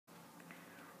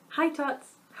Hi Tots,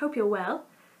 hope you're well.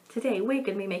 Today we're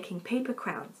going to be making paper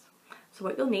crowns. So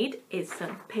what you'll need is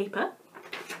some paper,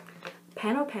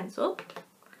 pen or pencil,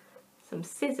 some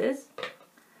scissors,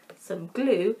 some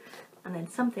glue, and then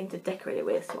something to decorate it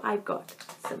with. So I've got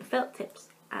some felt tips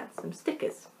and some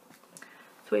stickers.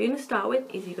 So what you're going to start with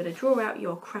is you're going to draw out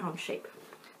your crown shape.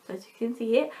 So as you can see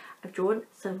here, I've drawn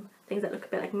some things that look a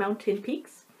bit like mountain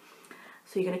peaks.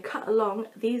 So you're going to cut along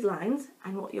these lines,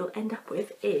 and what you'll end up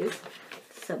with is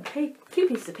some paper, two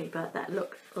pieces of paper that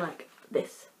look like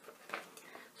this.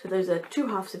 So those are two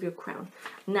halves of your crown.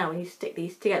 Now when you stick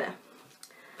these together,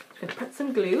 I'm going to put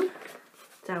some glue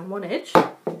down one edge.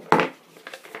 There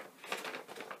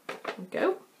we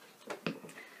go.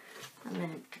 And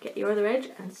then get your other edge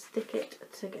and stick it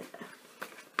together.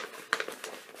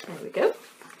 There we go.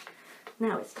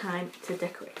 Now it's time to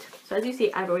decorate. So as you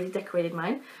see, I've already decorated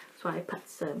mine. So I put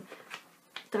some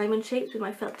diamond shapes with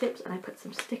my felt tips, and I put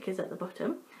some stickers at the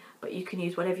bottom, but you can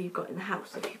use whatever you've got in the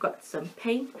house. So if you've got some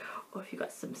paint, or if you've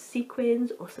got some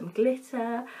sequins or some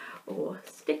glitter or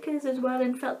stickers as well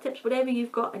and felt tips, whatever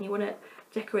you've got and you want to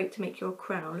decorate to make your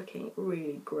crown looking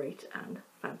really great and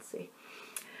fancy.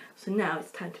 So now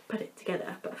it's time to put it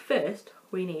together, but first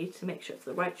we need to make sure it's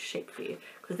the right shape for you,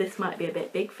 because this might be a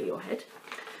bit big for your head.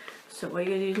 So what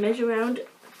you're going to do is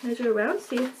measure around,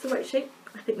 see if it's the right shape.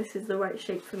 I think this is the right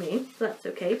shape for me, so that's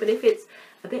okay. But if it's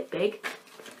a bit big,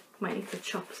 you might need to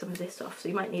chop some of this off, so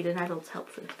you might need an adult's help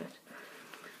for this bit.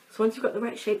 So once you've got the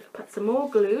right shape, put some more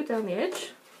glue down the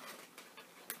edge.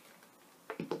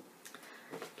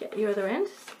 Get your other end,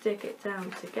 stick it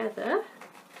down together.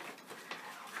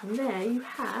 And there you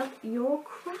have your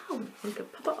crown. You can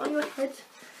pop it on your head,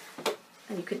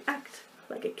 and you can act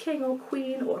like a king or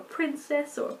queen or a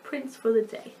princess or a prince for the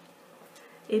day.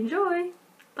 Enjoy!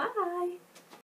 Bye!